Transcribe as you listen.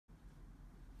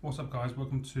What's up guys,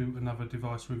 welcome to another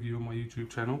device review on my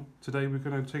YouTube channel. Today we're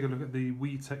going to take a look at the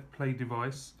Wetek Play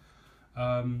device.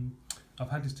 I've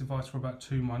had this device for about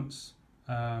 2 months.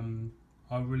 I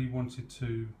really wanted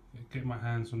to get my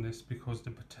hands on this because the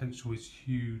potential is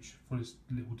huge for this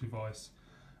little device.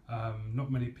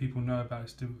 Not many people know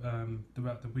about the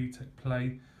Wetek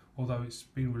Play, although it's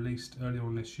been released earlier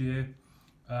on this year.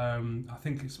 I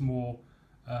think it's more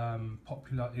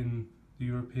popular in the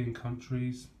European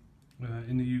countries.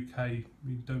 In the UK,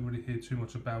 you don't really hear too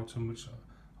much about them, which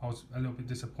I was a little bit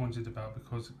disappointed about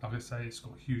because, like I say, it's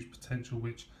got huge potential,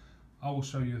 which I will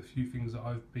show you a few things that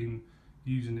I've been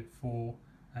using it for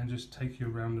and just take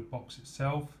you around the box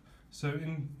itself. So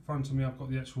in front of me I've got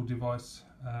the actual device,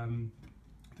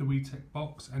 the Wetek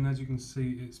box, and as you can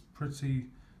see it's pretty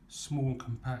small and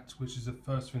compact, which is the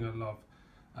first thing I love.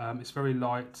 It's very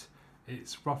light.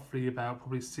 It's roughly about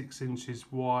probably 6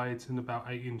 inches wide and about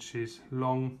 8 inches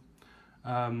long.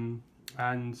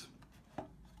 And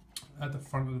at the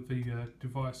front of the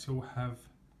device you'll have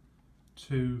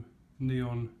 2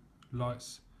 neon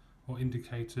lights or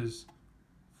indicators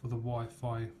for the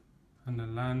Wi-Fi and the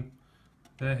LAN.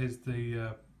 There is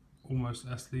the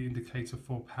that's the indicator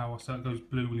for power, so it goes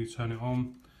blue when you turn it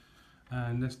on.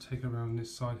 And let's take around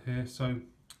this side here. So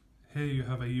here you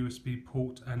have a USB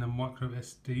port and a micro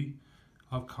SD.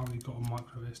 I've currently got a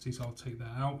micro SD, so I'll take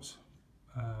that out.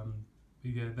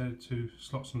 But yeah, there are 2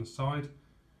 slots on the side.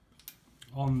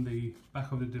 On the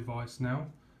back of the device now,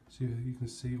 so you can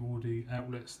see all the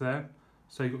outlets there.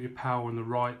 So you've got your power on the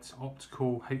right,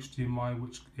 optical, HDMI,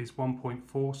 which is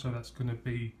 1.4, so that's going to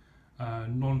be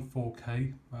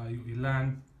non-4K. You've got your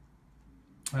LAN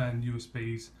and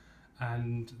USBs.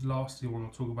 And lastly, what I'll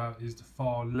talk about is the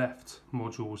far left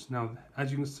modules. Now,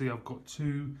 as you can see, I've got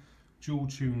 2 dual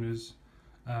tuners,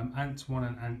 ANT1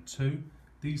 and ANT2.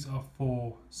 These are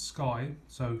for Sky,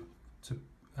 so to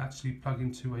actually plug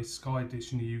into a Sky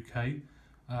dish in the UK.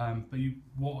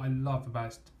 What I love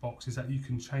about the box is that you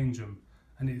can change them,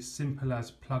 and it's simple as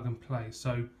plug and play.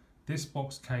 So this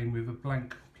box came with a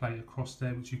blank plate across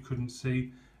there, which you couldn't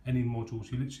see any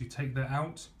modules. You literally take that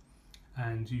out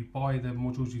and you buy the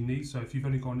modules you need. So if you've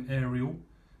only got an aerial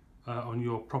on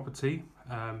your property,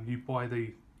 you buy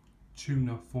the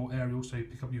tuner for aerial, so you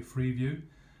pick up your Freeview.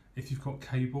 If you've got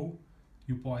cable,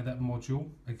 you buy that module.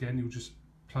 Again, you'll just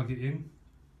plug it in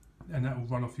and that will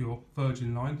run off your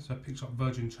Virgin line, so it picks up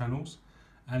Virgin channels.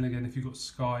 And again, if you've got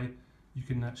Sky, you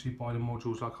can actually buy the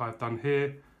modules like I've done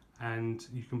here, and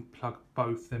you can plug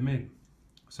both them in.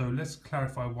 So let's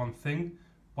clarify one thing.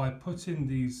 By putting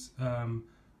these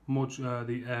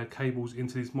cables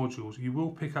into these modules, you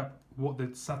will pick up what the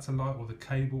satellite or the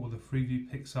cable or the Freeview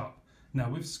picks up.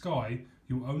 Now with Sky,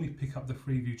 you'll only pick up the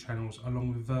Freeview channels along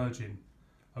with Virgin.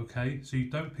 Okay, so you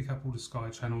don't pick up all the Sky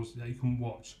channels that you can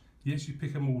watch. Yes, you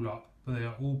pick them all up, but they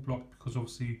are all blocked because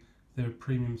obviously they're a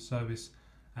premium service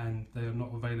and they are not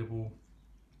available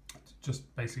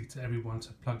just basically to everyone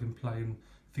to plug and play and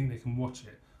think they can watch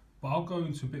it. But I'll go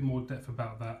into a bit more depth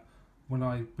about that when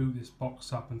I boot this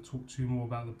box up and talk to you more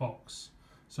about the box.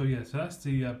 So yeah, so that's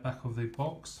the back of the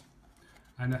box,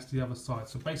 and that's the other side.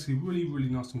 So basically really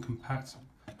nice and compact,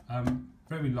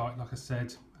 very light like I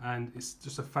said, and it's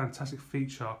just a fantastic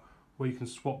feature where you can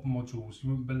swap modules.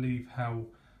 You wouldn't believe how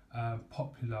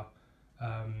popular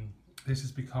this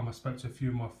has become. I spoke to a few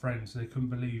of my friends, they couldn't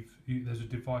believe there's a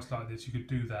device like this, you could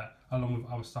do that along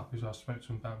with other stuff which I spoke to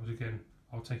them about, but again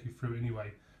I'll take you through it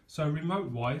anyway. So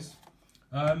remote wise,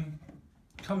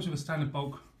 comes with a standard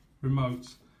bulk remote,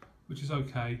 which is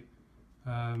okay,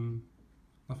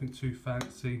 nothing too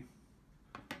fancy,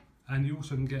 and you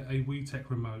also can get a Wetek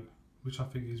remote, which I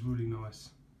think is really nice.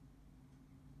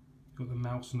 Got the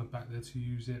mouse on the back there to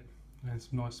use it, and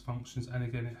some nice functions, and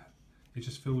again it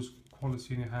just feels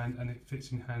quality in your hand and it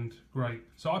fits in hand great.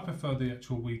 So I prefer the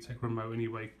actual Wetek remote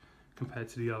anyway compared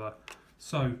to the other.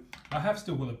 So I have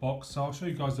still got the box, so I'll show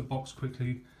you guys the box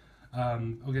quickly.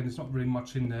 Again, there's not really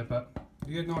much in there, but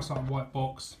you get a nice like white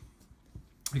box.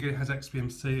 Again, it has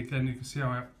XBMC. Again, you can see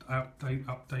how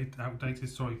outdated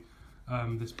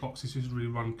this box is. Just really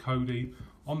run Cody.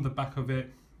 On the back of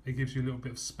it, it gives you a little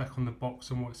bit of spec on the box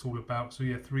and what it's all about. So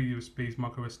yeah, 3 USBs,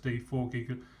 micro SD, 4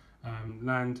 gig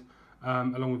LAN,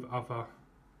 along with other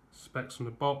specs on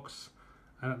the box.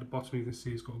 And at the bottom you can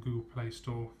see it's got a Google Play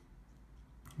Store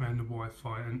and the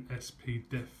Wi-Fi and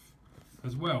SPDIF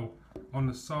as well. On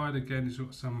the side again, it's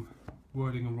got some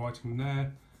wording and writing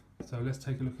there. So let's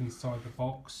take a look inside the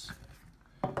box.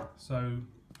 So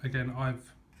again,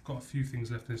 I've got a few things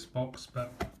left in this box,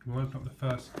 but we'll open up the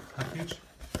first package,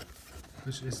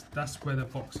 that's where the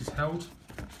box is held.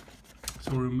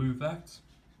 So we'll remove that,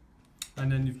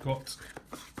 and then you've got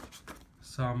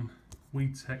some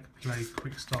Wetek Play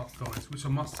Quick Start guides, which I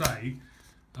must say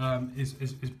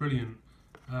is brilliant.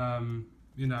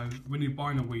 You know, when you're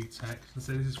buying a Wetek, let's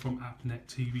say this is from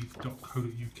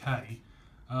appnettv.co.uk,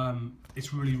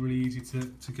 it's really easy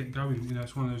to get going. You know,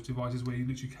 it's one of those devices where you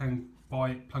literally can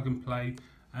buy it, plug and play,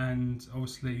 and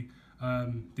obviously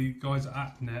the guys at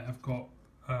AppNet have got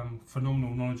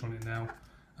phenomenal knowledge on it now.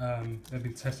 They've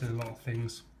been testing a lot of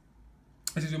things.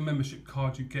 This is your membership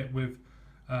card you get with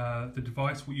the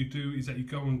device. What you do is that you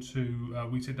go onto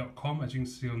wetek.com, as you can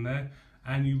see on there,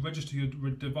 and you register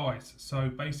your device. So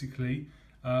basically,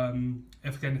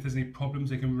 if there's any problems,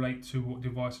 they can relate to what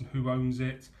device and who owns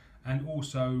it. And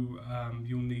also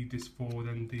you'll need this for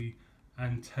then the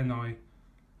antennae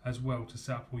as well to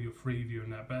set up all your Freeview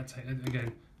and that. But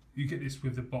again, you get this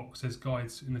with the box. There's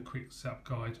guides in the quick setup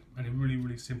guide, and they're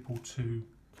really simple to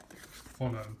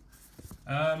follow.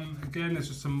 Again, there's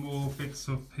just some more bits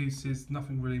of pieces,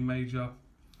 nothing really major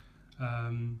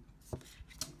on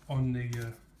the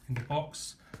in the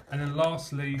box. And then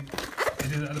lastly,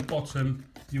 it is at the bottom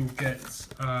you'll get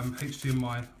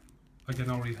HDMI. Again,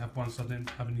 I already have one, so I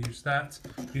haven't used that.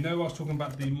 You know, I was talking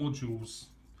about the modules.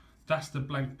 That's the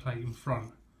blank plate in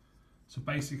front. So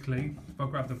basically, if I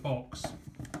grab the box,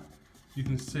 you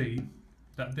can see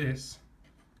that this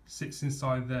sits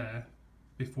inside there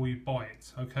before you buy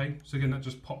it. Okay, so again, that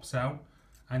just pops out,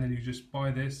 and then you just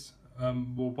buy this,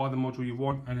 or buy the module you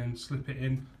want, and then slip it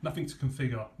in. Nothing to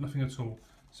configure, nothing at all.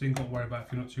 So you ain't got to worry about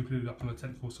if you're not too clued up on the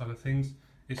technical side of things.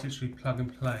 It's literally plug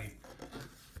and play.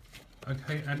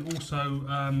 Okay, and also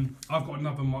I've got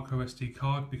another micro SD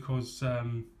card because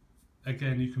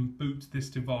again, you can boot this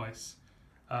device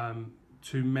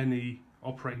to many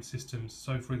operating systems.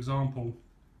 So for example,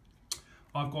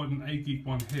 I've got an 8 gig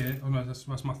one here. Oh no, that's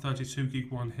my 32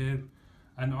 gig one here,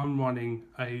 and I'm running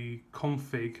a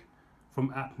config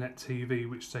from AppNet TV,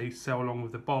 which they sell along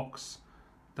with the box.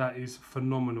 That is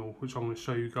phenomenal, which I'm going to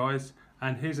show you guys.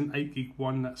 And here's an 8 gig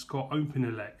one that's got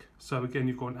OpenELEC. So again,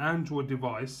 you've got an Android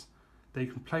device. They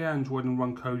can play Android and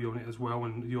run Kodi on it as well,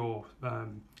 and your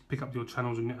pick up your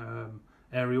channels in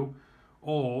Aerial,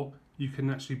 or you can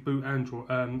actually boot Android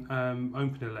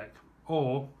OpenELEC,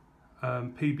 or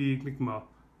PB Enigma,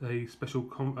 a special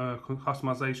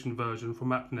customization version from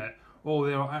AppNet, or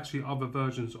there are actually other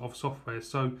versions of software.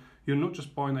 So you're not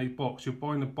just buying a box, you're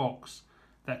buying a box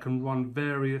that can run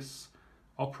various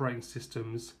operating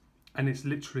systems, and it's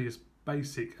literally as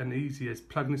basic and easy as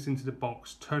plugging this into the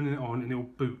box, turning it on, and it will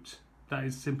boot. That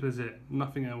is simple as it,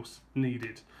 nothing else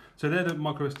needed. So they're the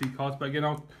micro SD cards, but again,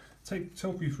 I'll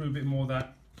talk you through a bit more of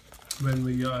that when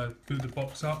we boot the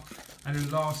box up. And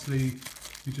then lastly,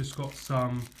 you just got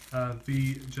some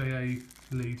VGA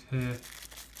lead here.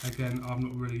 Again, I'm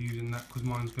not really using that because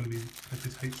mine's going to be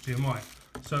this HDMI.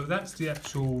 So that's the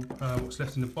actual what's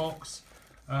left in the box.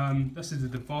 This is the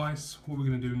device. What we're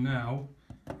going to do now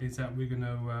is that we're going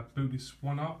to boot this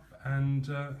one up and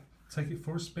take it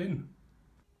for a spin.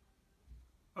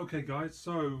 Okay guys,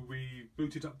 so we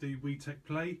booted up the Wetek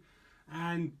Play,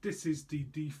 and this is the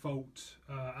default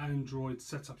Android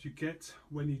setup you get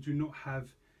when you do not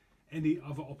have any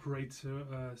other operator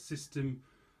system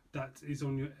that is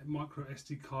on your micro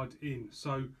SD card in.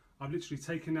 So I've literally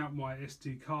taken out my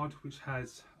SD card, which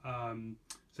has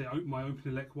say my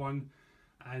OpenELEC one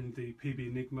and the PB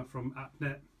Enigma from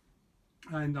AppNet,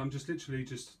 and I'm just literally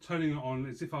just turning it on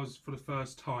as if I was for the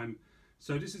first time.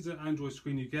 So this is the Android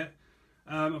screen you get.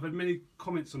 I've had many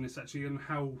comments on this actually on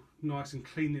how nice and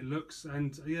clean it looks,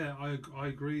 and yeah, I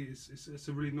agree. It's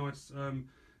a really nice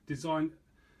design.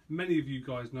 Many of you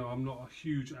guys know I'm not a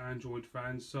huge Android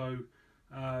fan, so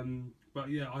but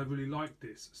yeah, I really like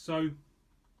this. So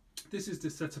this is the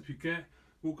setup you get.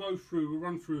 We'll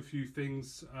run through a few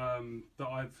things that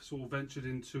I've sort of ventured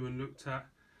into and looked at.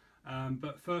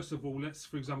 But first of all, let's,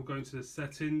 for example, go into the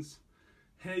settings.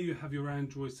 Here you have your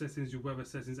Android settings, your weather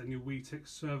settings, and your Wetek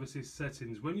services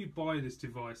settings. When you buy this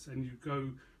device and you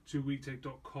go to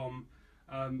wetek.com,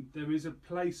 there is a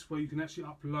place where you can actually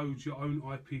upload your own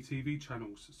IPTV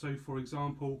channels. So for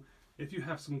example, if you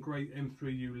have some great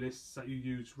M3U lists that you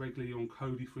use regularly on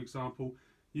Kodi, for example,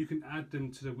 you can add them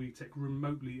to the Wetek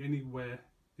remotely anywhere.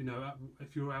 You know,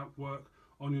 if you're at work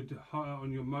on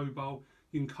your mobile,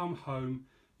 you can come home,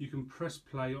 you can press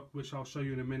play, which I'll show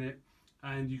you in a minute,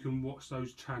 and you can watch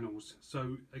those channels.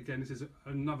 So again, this is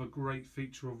another great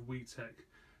feature of Wetek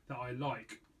that I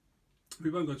like.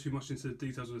 We won't go too much into the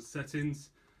details of the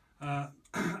settings.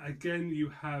 Again, you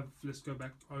have, let's go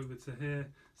back over to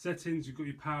here, settings. You've got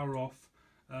your power off,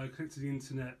 connect to the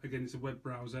internet. Again, it's a web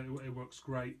browser, it works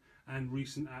great, and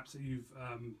recent apps that you've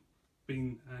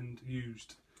been and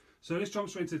used. So let's jump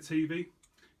straight to the TV.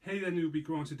 Here then you'll be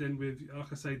granted then with,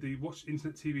 like I say, the watch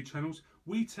internet TV channels.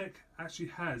 Wetek actually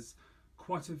has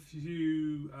quite a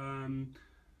few,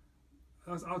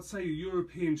 I'd say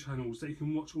European channels that you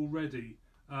can watch already.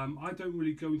 I don't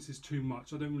really go into this too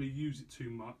much, I don't really use it too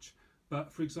much.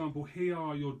 But for example, here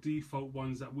are your default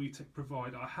ones that Wetek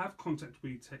provide. I have contacted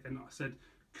Wetek and I said,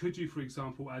 could you, for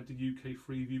example, add the UK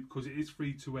Freeview, because it is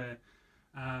free to air,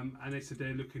 and they said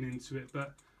they're looking into it.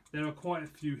 But there are quite a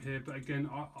few here, but again,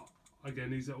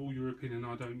 again, these are all European and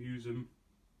I don't use them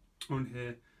on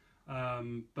here.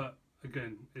 But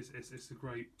again, it's a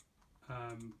great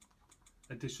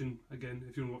addition. Again,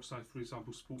 if you want to watch, like, for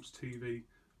example, sports TV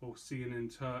or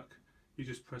CNN Turk, you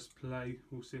just press play.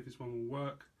 We'll see if this one will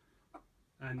work.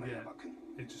 And yeah,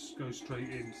 it just goes straight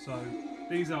in. So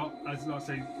these are, as I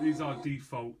say, these are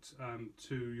default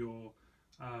to your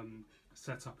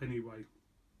setup anyway.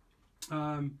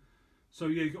 So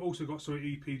yeah, you've also got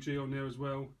EPG on there as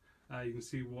well. You can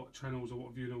see what channels or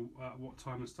what viewing at what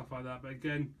time and stuff like that. But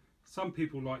again, some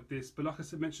people like this. But like I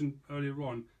said, mentioned earlier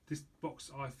on, this box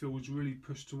I feel was really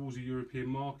pushed towards the European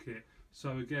market.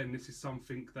 So again, this is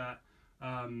something that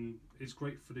is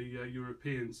great for the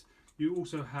Europeans. You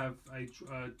also have a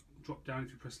drop down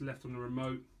if you press left on the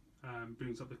remote,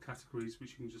 brings up the categories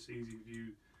which you can just easily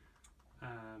view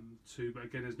to. But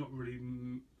again, there's not really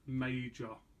major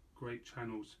great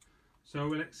channels. So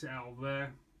we'll exit out of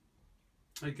there.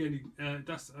 Again,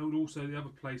 that's also the other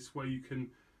place where you can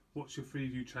watch your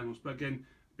Freeview channels. But again,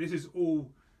 this is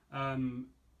all,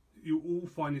 you'll all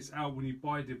find this out when you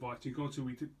buy a device. You go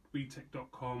to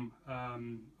wetek.com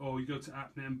or you go to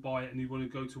AppNet and buy it, and you want to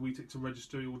go to Wetek to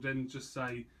register. It will then just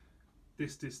say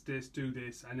this, do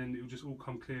this, and then it will just all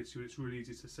come clear to you. It's really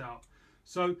easy to set up.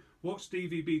 So watch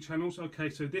DVB channels. Okay,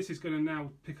 so this is going to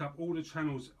now pick up all the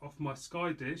channels off my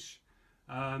Sky dish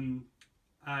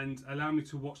and allow me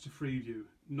to watch the Freeview.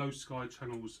 No Sky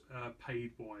channels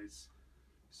paid wise.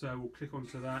 So we'll click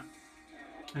onto that,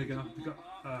 and again I've got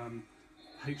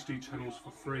HD channels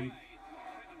for free,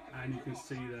 and you can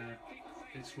see there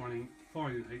it's running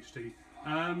fine in HD.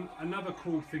 Another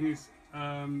cool thing is,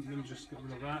 let me just get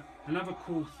rid of that. Another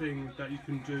cool thing that you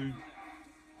can do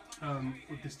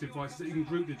with this device is that you can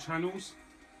group the channels.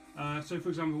 So for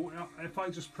example, if I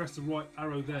just press the right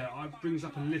arrow there, it brings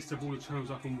up a list of all the channels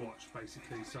I can watch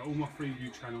basically. So all my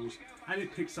Freeview channels, and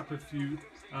it picks up a few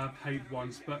paid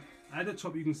ones. But at the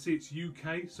top you can see it's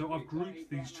UK, so I've grouped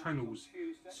these channels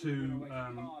to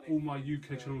all my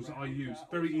UK channels that I use.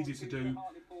 Very easy to do.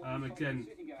 Again,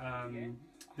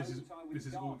 this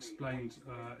is all explained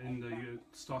in the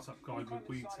startup guide with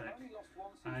Wetek,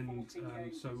 and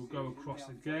so we'll go across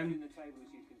again,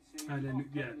 and then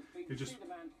yeah, you just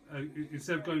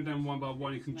instead of going down one by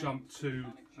one, you can jump to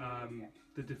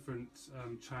the different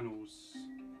channels.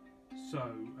 So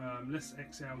let's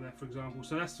exit out there, for example.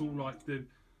 So that's all like the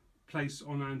place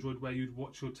on Android where you'd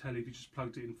watch your telly if you just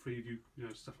plugged it in Freeview, you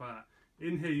know, stuff like that.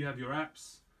 In here you have your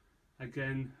apps.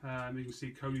 Again, you can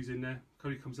see Kode's in there.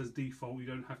 Kode comes as default, you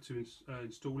don't have to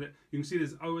install it. You can see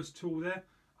there's OS tool there,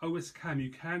 OS Cam.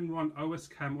 You can run OS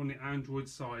Cam on the Android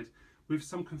side with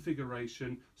some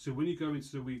configuration, so when you go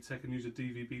into the Wetek and use the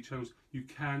DVB channels, you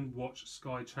can watch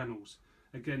Sky channels.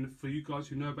 Again, for you guys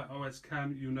who know about OS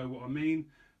Cam, you know what I mean.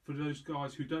 For those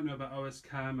guys who don't know about OS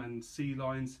Cam and C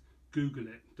lines, Google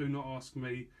it. Do not ask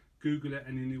me. Google it,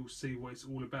 and then you'll see what it's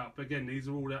all about. But again, these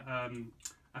are all the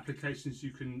applications you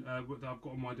can that I've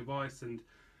got on my device, and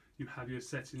you have your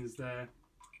settings there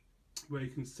where you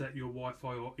can set your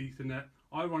Wi-Fi or Ethernet.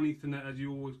 I run Ethernet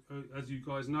as you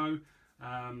guys know,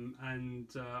 and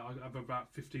I have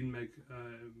about 15 meg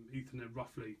Ethernet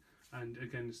roughly, and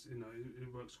again,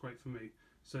 it works great for me.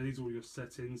 So these are all your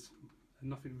settings, and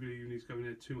nothing really you need to go in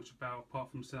there too much about apart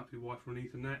from set up your Wi-Fi and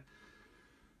Ethernet.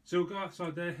 So we'll go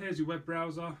outside there. Here's your web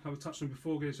browser. I was touched on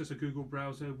before. Again, it's just a Google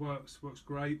browser. It works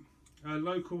great.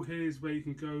 Local here is where you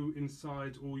can go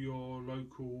inside all your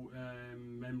local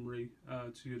memory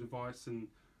to your device and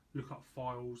look up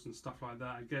files and stuff like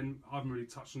that. Again, I haven't really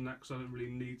touched on that because I don't really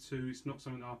need to. It's not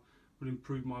something that will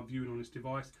improve my viewing on this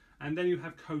device. And then you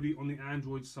have Kode on the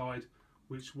Android side,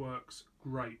 which works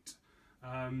great.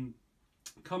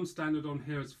 Comes standard on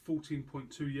here as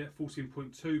 14.2, yeah,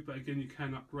 14.2, but again you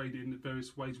can upgrade it in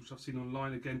various ways, which I've seen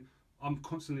online. Again, I'm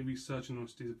constantly researching on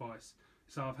this device.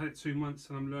 So I've had it 2 months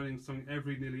and I'm learning something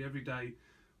nearly every day,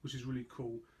 which is really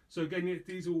cool. So again, yeah,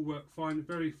 these all work fine,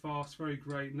 very fast, very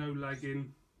great, no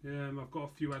lagging. I've got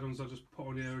a few add-ons I just put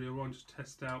on earlier on, just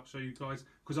test out, show you guys,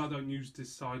 because I don't use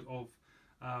this side of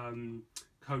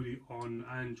Kode on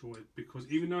Android,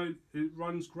 because even though it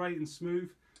runs great and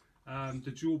smooth,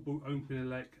 the dual boot open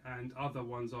elect and other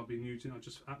ones I've been using are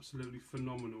just absolutely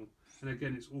phenomenal. and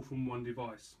again it's all from one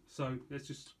device. So let's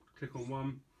just click on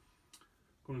one,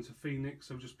 go into Phoenix.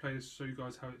 So just play this to show you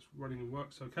guys how it's running and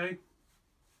works. Okay.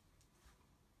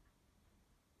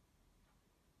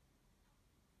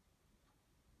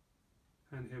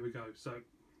 And here we go. So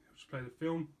I'll just play the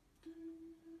film,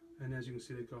 and as you can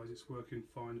see there, guys, it's working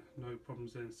fine, no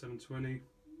problems there in 720.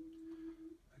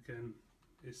 Again,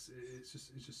 it's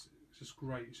just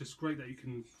great. It's just great that you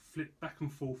can flip back and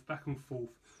forth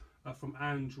from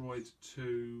Android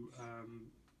to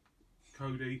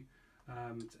Kodi.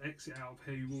 To exit out of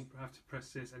here, you will have to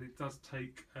press this, and it does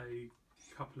take a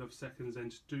couple of seconds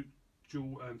then to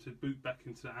to boot back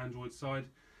into the Android side.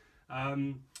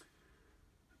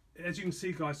 As you can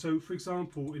see, guys, so for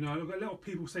example, you know, I've got a lot of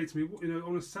people say to me, you know,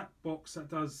 on a SAP box that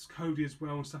does Kodi as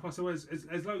well and stuff. I said, well,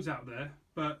 there's loads out there,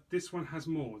 but this one has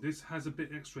more. This has a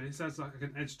bit extra. This has like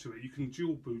an edge to it. You can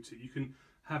dual boot it. You can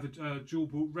have a dual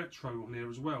boot retro on here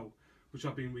as well, which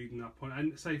I've been reading up on.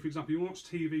 And say, for example, you watch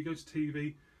TV, go to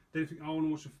TV, then you think, oh, I want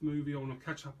to watch a movie, I want to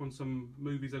catch up on some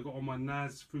movies I've got on my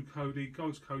NAS through Kodi.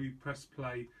 Go to Kodi, press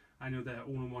play, and you're there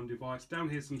all on one device. Down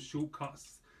here, some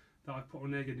shortcuts that I put on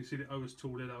there. Again, you see the OS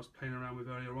tool there that I was playing around with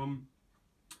earlier on.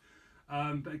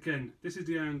 But again, this is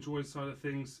the Android side of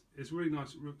things. It's really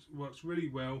nice, it works really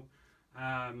well.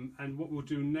 And what we'll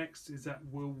do next is that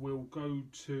we'll go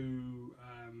to,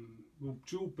 we'll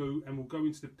dual boot, and we'll go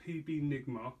into the PB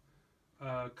Enigma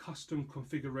custom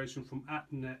configuration from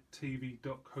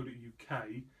appnettv.co.uk,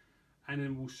 and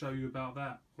then we'll show you about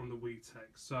that on the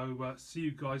Wetek. So see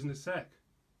you guys in a sec.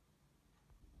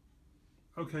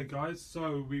 Okay guys,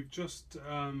 so we've just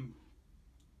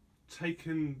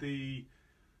taken the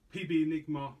PB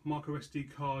Enigma micro SD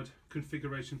card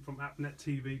configuration from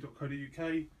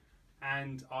appnettv.co.uk,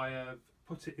 and I have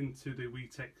put it into the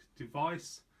Wetek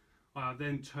device. I have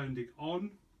then turned it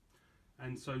on,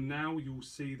 and so now you'll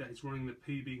see that it's running the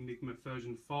PB Enigma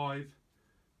version 5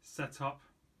 setup,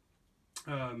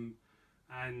 and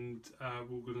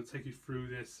we're going to take you through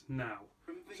this now.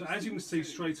 So as you can see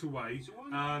straight away,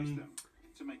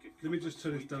 let me just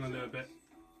turn this down a little bit.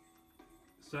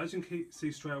 So as you can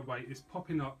see straight away, it's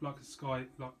popping up like a Sky,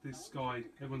 like this Sky,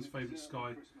 everyone's favourite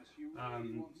Sky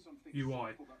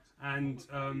UI. And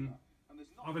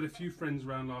I've had a few friends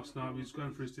around last night. We was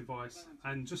going through his device,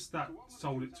 and just that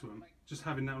sold it to them. Just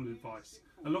having that on the device,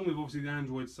 along with obviously the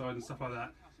Android side and stuff like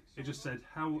that. It just said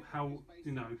how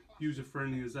you know, user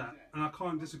friendly is that, and I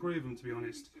can't disagree with them, to be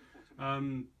honest.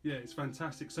 Yeah, it's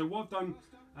fantastic. So what I've done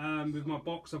with my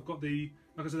box, I've got the,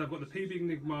 like I said, I've got the PB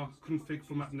Enigma config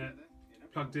from AppNet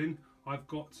plugged in. I've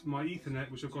got my Ethernet,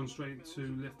 which I've gone straight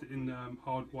into, left it in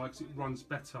hardwire because it runs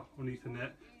better on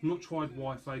Ethernet. Not tried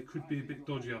Wi-Fi, could be a bit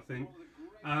dodgy, I think.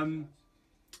 I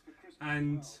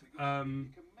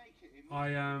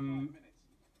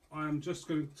am just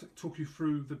going to talk you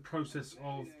through the process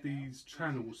of these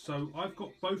channels. So I've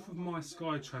got both of my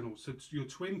Sky channels. So your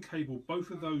twin cable, both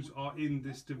of those are in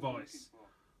this device.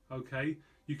 Okay,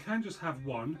 you can just have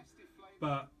one,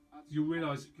 but you'll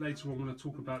realise later on when I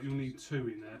talk about you'll need two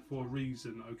in there for a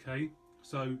reason. Okay,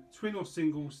 so twin or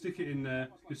single, stick it in there,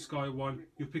 your Sky one,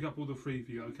 you'll pick up all the three of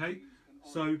you. Okay,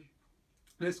 so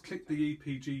let's click the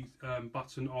EPG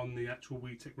button on the actual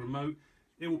Wetek remote.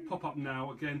 It will pop up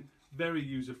now. Again, very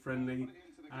user friendly,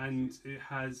 and it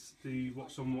has the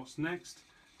what's on, what's next.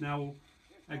 Now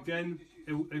again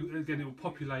it will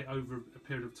populate over a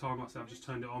period of time. Like I said, I've just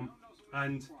turned it on,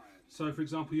 and so for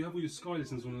example you have all your Sky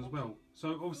listens on as well.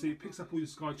 So obviously it picks up all your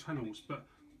Sky channels, but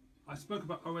I spoke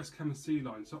about OS Cam and C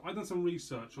line, so I've done some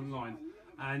research online,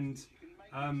 and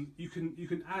you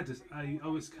can add a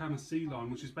OS Cam and C line,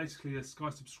 which is basically a Sky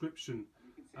subscription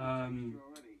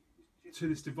to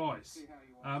this device.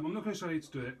 I'm not going to show you how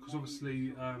to do it because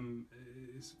obviously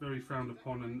it's very frowned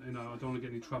upon, and you know, I don't want to get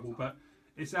any trouble, but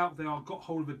it's out there. I've got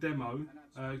hold of a demo.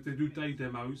 They do day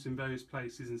demos in various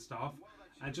places and stuff,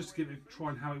 and just to give it a try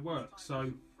on how it works.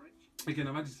 So again,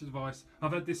 I've added this device.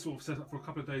 I've had this sort of set up for a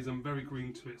couple of days. I'm very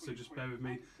green to it, so just bear with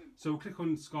me. So we'll click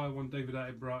on Sky 1 David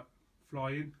Attenborough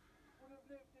flying,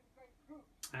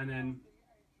 and then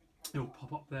it'll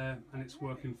pop up there, and it's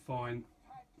working fine.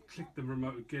 Click the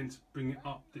remote again to bring it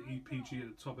up the EPG at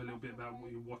the top, a little bit about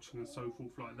what you're watching and so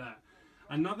forth like that.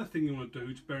 Another thing you want to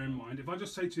do to bear in mind, if I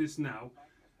just say to this now,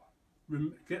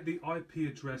 get the IP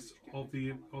address of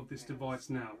this device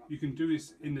now. You can do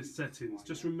this in the settings.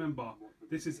 Just remember,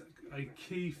 this is a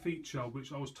key feature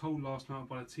which I was told last night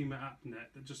by the team at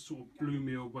AppNet that just sort of blew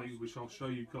me away, which I'll show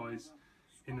you guys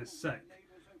in a sec.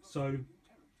 So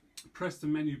press the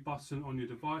menu button on your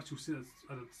device. You'll see at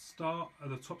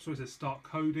the top, so it says Start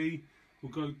Kodi.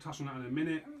 We'll go touch on that in a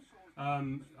minute.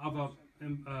 Other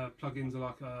plugins are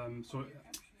like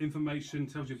Information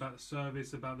tells you about the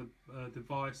service, about the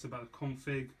device, about the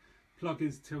config.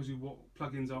 Plugins tells you what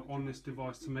plugins are on this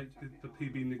device to make the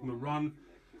PB Enigma run.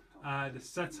 The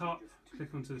setup,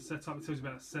 click onto the setup, it tells you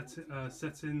about the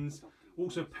settings.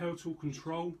 Also parental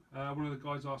control. One of the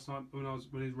guys last night when he was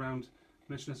around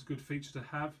mentioned that's a good feature to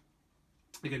have.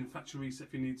 Again, factory reset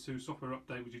if you need to, software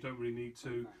update which you don't really need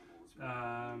to.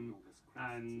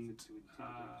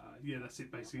 Yeah, that's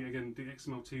it basically. Again, the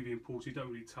XML TV import you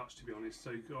don't really touch, to be honest.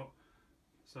 So you've got,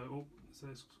 so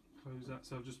let's close that.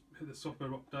 So I'll just hit the software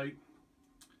update.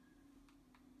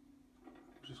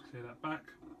 Just clear that back.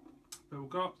 But we'll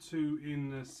go up to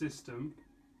in the system,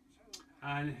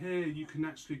 and here you can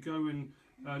actually go and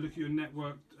look at your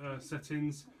network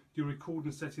settings, your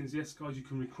recording settings. Yes, guys, you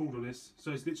can record on this.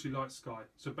 So it's literally like Sky.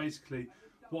 So basically,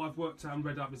 what I've worked out and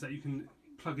read up is that you can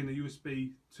plug in a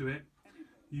USB to it.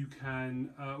 You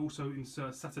can also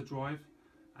insert a SATA drive,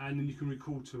 and then you can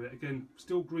record to it. Again,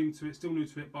 still green to it, still new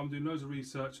to it, but I'm doing loads of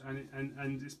research, and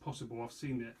it's possible. I've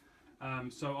seen it.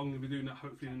 So I'm going to be doing that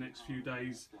hopefully in the next few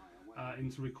days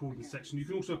into recording section. You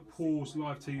can also pause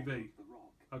live TV.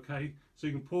 Okay, so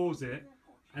you can pause it,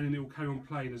 and then it will carry on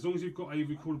playing. As long as you've got a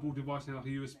recordable device like a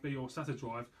USB or SATA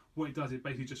drive, what it does, it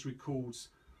basically just records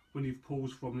when you've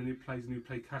paused from, and then it plays and you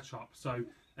play catch up. So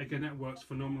again, that works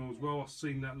phenomenal as well. I've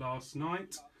seen that last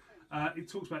night. It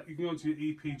talks about, you can go into your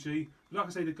EPG. Like I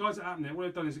say, the guys at AppNet, what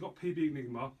they've done is they've got PB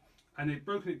Enigma, and they've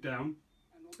broken it down,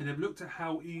 and they've looked at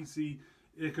how easy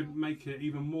it could make it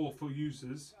even more for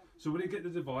users. So when they get the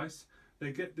device,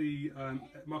 they get the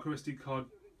micro SD card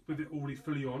with it already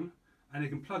fully on, and they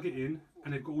can plug it in,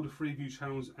 and they've got all the free view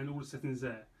channels and all the settings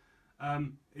there.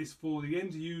 It's for the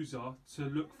end user to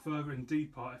look further and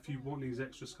deeper if you want these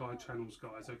extra Sky channels,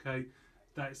 guys. Okay,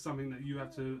 that is something that you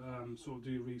have to sort of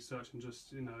do your research and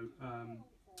just, you know,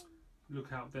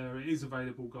 look out there. It is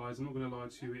available, guys. I'm not going to lie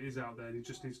to you. It is out there. You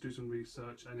just need to do some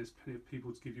research, and there's plenty of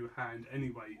people to give you a hand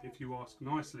anyway if you ask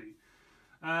nicely.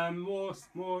 More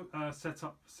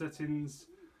setup settings.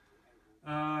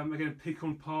 Again, peak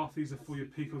on path. These are for your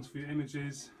peak-ons for your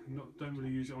images. Don't really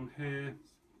use it on here.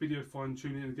 Video fine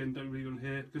tuning, again, don't read on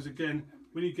here, because again,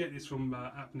 when you get this from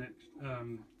AppNet,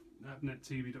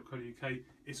 appnettv.co.uk,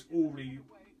 it's already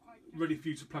ready for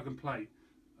you to plug and play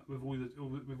with all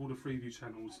the freeview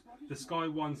channels. The Sky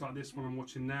ones like this one I'm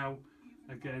watching now,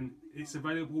 again, it's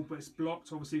available, but it's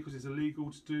blocked obviously because it's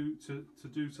illegal to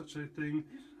do such a thing,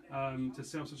 to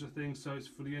sell such a thing. So it's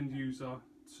for the end user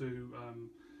to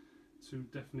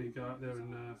definitely go out there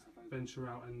and venture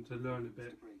out and to learn a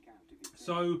bit.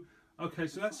 So. Okay,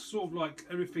 so that's sort of like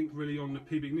everything really on the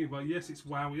PB Enigma. Yes, it's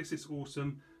wow, yes, it's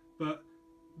awesome, but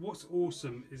what's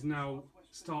awesome is now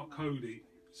start Kodi.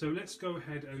 So let's go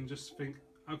ahead and just think,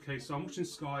 okay, so I'm watching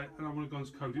Sky and I want to go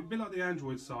into Kodi. A bit like the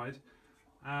Android side.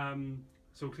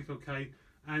 So we'll click OK,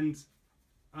 and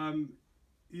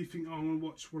you think, oh, I want to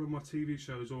watch one of my TV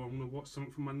shows, or I want to watch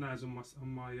something from my NAS on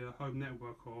my home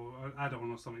network, or an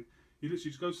add-on or something. You literally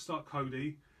just go to start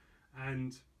Kodi,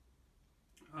 and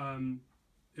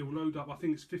it will load up. I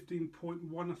think it's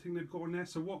 15.1. I think they've got on there.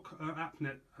 So what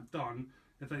AppNet have done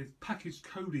is they've packaged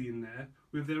Kodi in there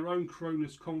with their own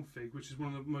Cronus config, which is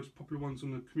one of the most popular ones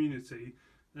on the community,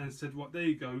 and said, "What? There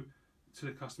you go to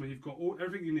the customer. You've got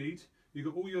everything you need.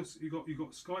 You've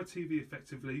got Sky TV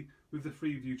effectively with the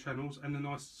Freeview channels and the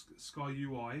nice Sky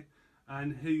UI,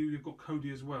 and here you've got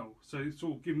Kodi as well. So it's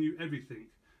all giving you everything.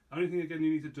 The only thing again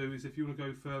you need to do is if you want to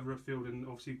go further afield and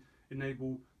obviously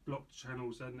enable blocked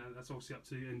channels, and that's obviously up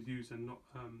to the end user and not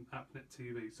AppNet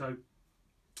TV. So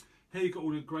here you've got all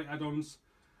the great add-ons,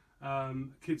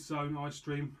 Kids Zone,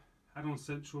 iStream, Add-on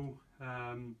Central,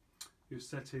 your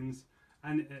settings,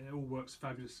 and it all works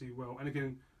fabulously well. And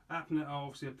again, AppNet are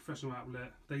obviously a professional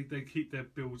outlet. They keep their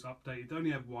builds updated. They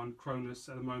only have one, Cronus,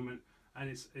 at the moment, and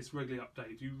it's regularly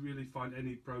updated. You really find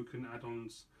any broken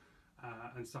add-ons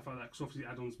and stuff like that, because obviously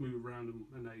add-ons move around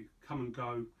and they come and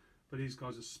go. But these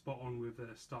guys are spot on with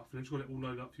their stuff, and they've got it all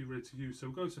loaded up for you ready to use. So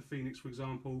we'll go to Phoenix, for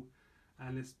example,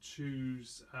 and let's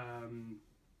choose.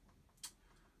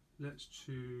 Let's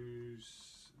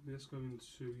go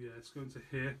into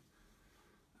here,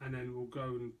 and then we'll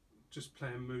go and just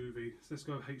play a movie. So let's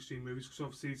go HD movies, because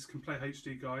obviously this can play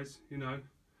HD, guys. You know,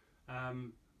 I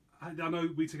know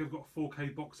Wetek have got a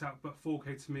 4K box out, but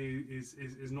 4K to me is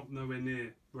not nowhere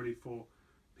near ready for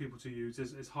people to use.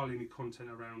 There's hardly any content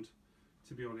around,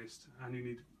 to be honest, and you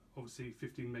need obviously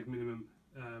 15 meg minimum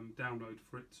download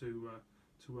for it to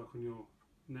work on your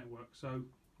network. So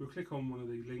we'll click on one of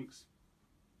the links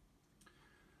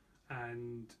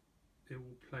and it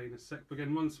will play in a sec. But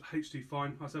again, runs HD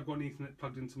fine. I said I've got an Ethernet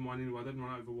plugged into mine anyway. I don't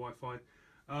run it over Wi-Fi.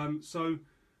 So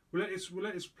we'll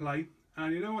let this play,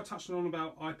 And you know I touched on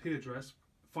about IP address,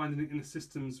 finding it in the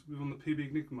systems on the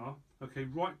PB Enigma. Okay,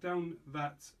 write down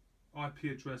that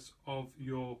IP address of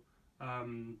your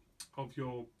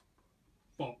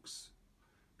box,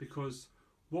 because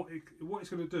what it's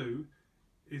going to do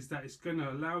is that it's going to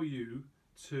allow you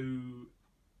to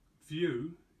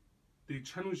view the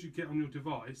channels you get on your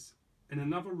device in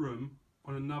another room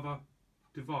on another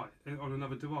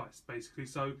device basically.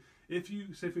 So if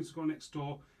you say for instance got next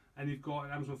door and you've got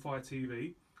an Amazon Fire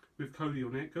TV with Kodi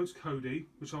on it, go to Kodi,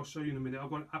 which I'll show you in a minute. I've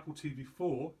got an Apple TV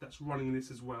 4 that's running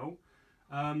this as well.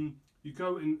 You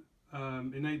go and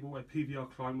enable a PVR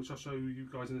client, which I'll show you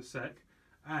guys in a sec,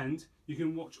 and you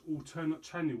can watch alternate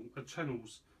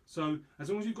channels. So as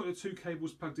long as you've got the two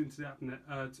cables plugged into the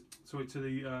to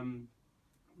the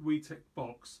Wetek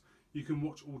box, you can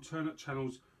watch alternate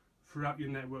channels throughout your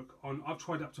network. I've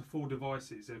tried up to 4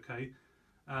 devices. Okay,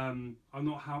 I'm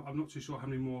not too sure how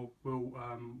many more will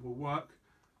work.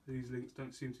 These links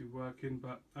don't seem to be working,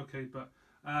 but okay,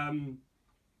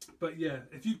 but yeah,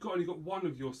 if you've only got one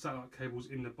of your satellite cables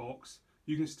in the box,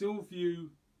 you can still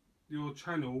view your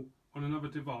channel on another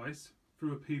device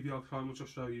through a PVR client, which I'll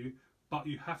show you, but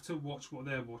you have to watch what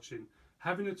they're watching.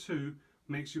 Having a 2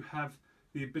 makes you have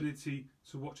the ability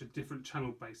to watch a different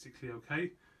channel basically.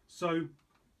 Okay,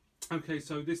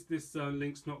 so this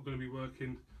link's not going to be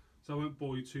working, so I won't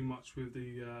bore you too much with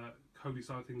the Kodi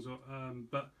side of things,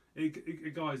 but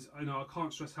guys, I know I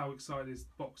can't stress how excited this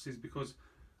box is, because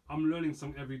I'm learning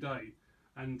something every day,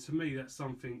 and to me that's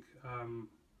something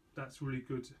that's really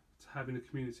good to have in a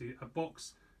community. A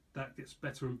box that gets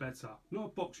better and better, not a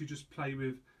box you just play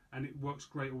with and it works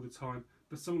great all the time,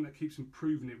 but something that keeps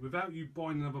improving it without you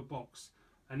buying another box.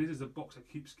 And this is a box that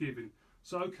keeps giving.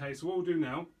 So okay, so what we'll do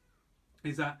now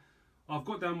is that I've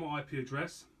got down my IP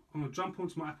address. I'm going to jump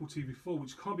onto my Apple TV 4,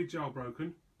 which can't be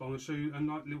jailbroken, but I'm going to show you a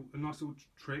nice little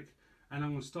trick, and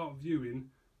I'm going to start viewing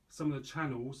some of the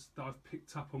channels that I've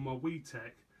picked up on my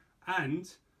Wetek,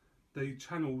 and the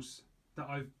channels that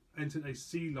I've entered a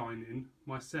C line in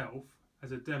myself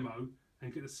as a demo,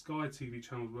 and get the Sky TV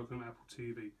channels working on Apple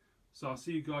TV. So I'll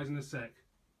see you guys in a sec.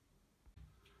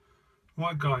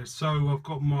 Right guys, so I've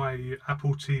got my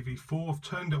Apple TV 4, I've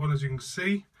turned it on as you can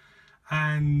see,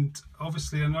 and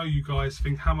obviously I know you guys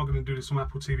think, how am I going to do this on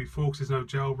Apple TV 4 because there's no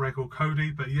jailbreak or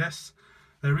Kodi, but yes,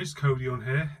 there is Kodi on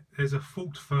here. There's a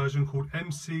forked version called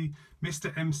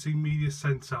Mr. MC Media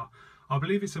Center. I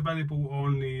believe it's available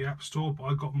on the App Store, but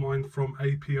I got mine from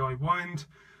API Wind.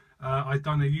 I've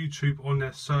done a YouTube on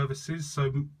their services,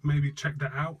 so maybe check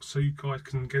that out so you guys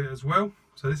can get it as well.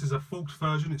 So this is a forked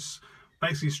version. It's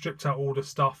basically stripped out all the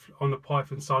stuff on the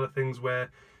Python side of things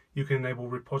where you can enable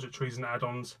repositories and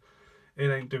add-ons. It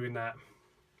ain't doing that.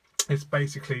 It's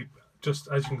basically just,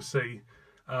 as you can see,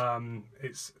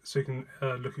 it's so you can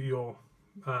look at your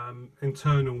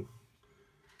internal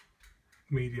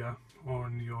media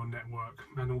on your network,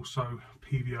 and also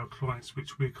PVR clients,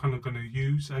 which we're kind of going to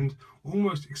use and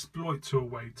almost exploit to a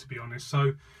way, to be honest.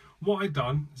 So what I've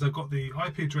done is I've got the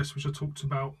IP address which I talked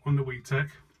about on the Wetek,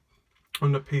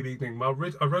 on the PB Enigma.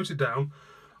 I wrote it down.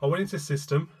 I went into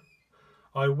system,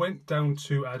 I went down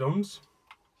to add-ons,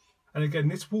 and again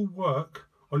this will work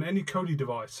on any Kodi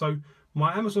device. So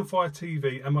my Amazon Fire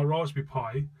TV and my Raspberry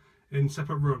Pi in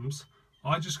separate rooms,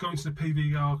 I just go into the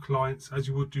PVR clients as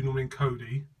you would do normally in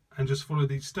Kodi and just follow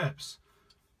these steps.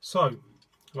 So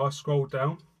I scroll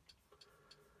down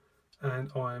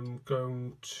and I'm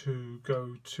going to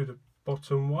go to the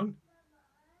bottom one.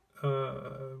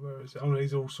 Where is it? Oh no,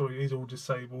 he's all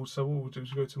disabled. So what we'll do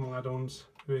is go to my add-ons,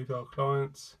 PVR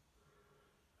clients,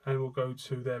 and we'll go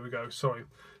to, there we go, sorry.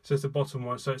 So it's the bottom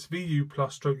one. So it's VU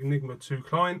plus stroke Enigma 2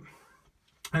 client.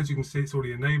 As you can see, it's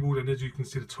already enabled, and as you can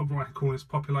see, the top right corner is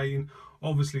populating.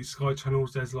 Obviously, Sky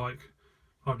channels, there's like,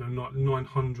 I don't know,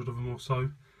 900 of them or so.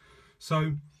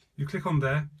 So you click on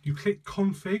there, you click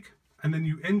config, and then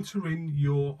you enter in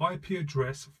your IP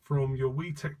address from your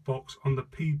Wetek box on the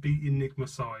PB Enigma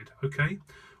side. Okay.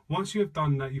 Once you have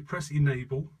done that, you press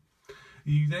enable.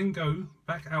 You then go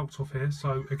back out of here.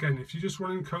 So again, if you're just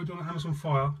running code on Amazon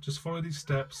Fire, just follow these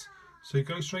steps. So you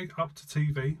go straight up to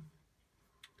TV.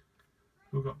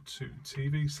 We'll go up to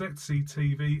TV, select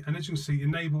CTV, and as you can see,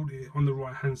 enabled it on the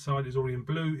right hand side is already in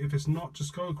blue. If it's not,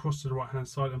 just go across to the right hand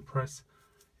side and press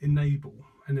enable,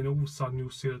 and then all of a sudden you'll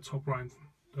see the top right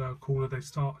corner, they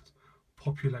start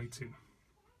populating.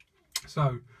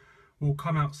 So we'll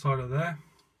come outside of there,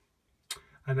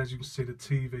 and as you can see, the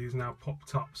TV is now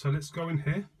popped up. So let's go in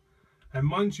here, and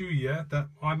mind you, yeah, that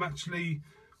I'm actually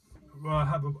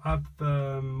have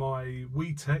my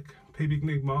Wetek PB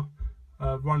Enigma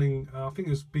running, I think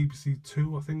it was BBC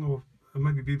 2, I think, or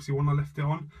maybe BBC 1 I left it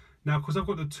on. Now, because I've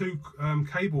got the two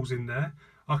cables in there,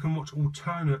 I can watch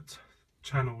alternate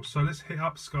channels. So let's hit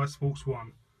up Sky Sports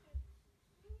 1.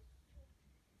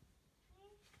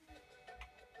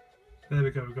 There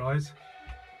we go, guys.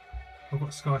 I've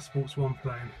got Sky Sports 1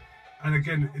 playing. And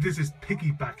again, this is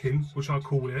piggybacking, which I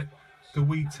call it, the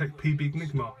Wetek PB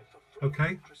Enigma.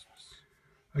 Okay?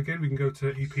 Again, we can go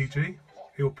to EPG.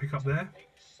 It'll pick up there.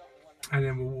 And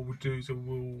then what we'll do is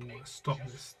we'll stop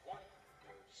this.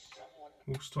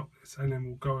 We'll stop this, and then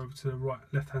we'll go over to the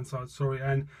left-hand side. Sorry.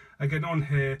 And again, on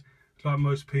here, like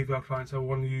most PVR clients,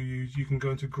 you can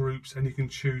go into groups and you can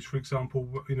choose, for example,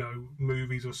 you know,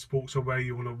 movies or sports or where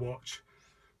you want to watch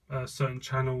certain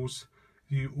channels.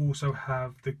 You also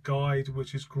have the guide,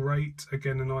 which is great.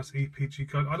 Again, a nice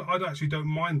EPG guide. I actually don't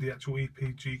mind the actual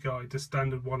EPG guide, the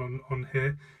standard one on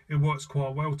here. It works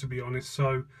quite well, to be honest.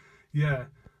 So, yeah.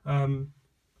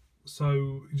 So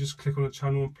you just click on a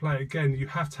channel and play. Again, you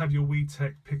have to have your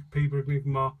Wetek PB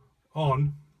Enigma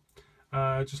on.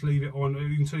 Just leave it on.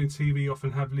 You can turn your TV off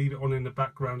and leave it on in the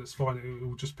background. It's fine. It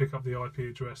will just pick up the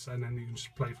IP address, and then you can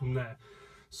just play from there.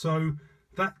 So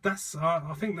that's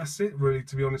I think that's it, really,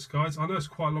 to be honest, guys. I know it's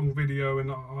quite a long video,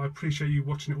 and I appreciate you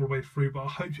watching it all the way through, but I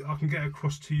hope I can get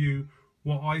across to you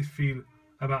what I feel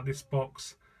about this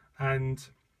box, and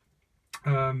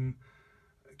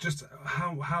just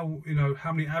how you know,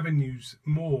 how many avenues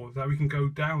more that we can go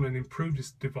down and improve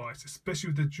this device, especially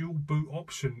with the dual boot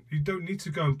option. You don't need to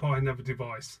go and buy another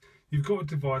device. You've got a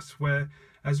device where,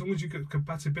 as long as you get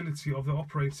compatibility of the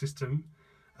operating system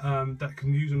that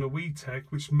can use on a Wetek,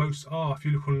 which most are, if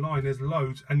you look online, there's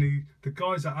loads, and the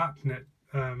guys at appnet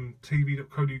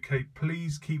tv.co.uk,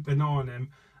 please keep an eye on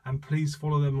them, and please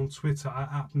follow them on Twitter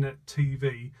at appnet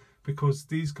TV, because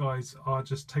these guys are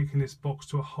just taking this box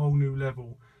to a whole new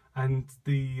level. And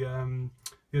the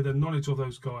knowledge of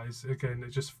those guys, again,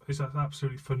 it's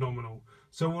absolutely phenomenal.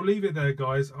 So we'll leave it there,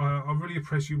 guys. I really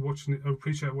appreciate watching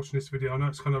this video. I know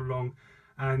it's kind of long,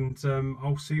 and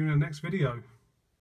I'll see you in the next video.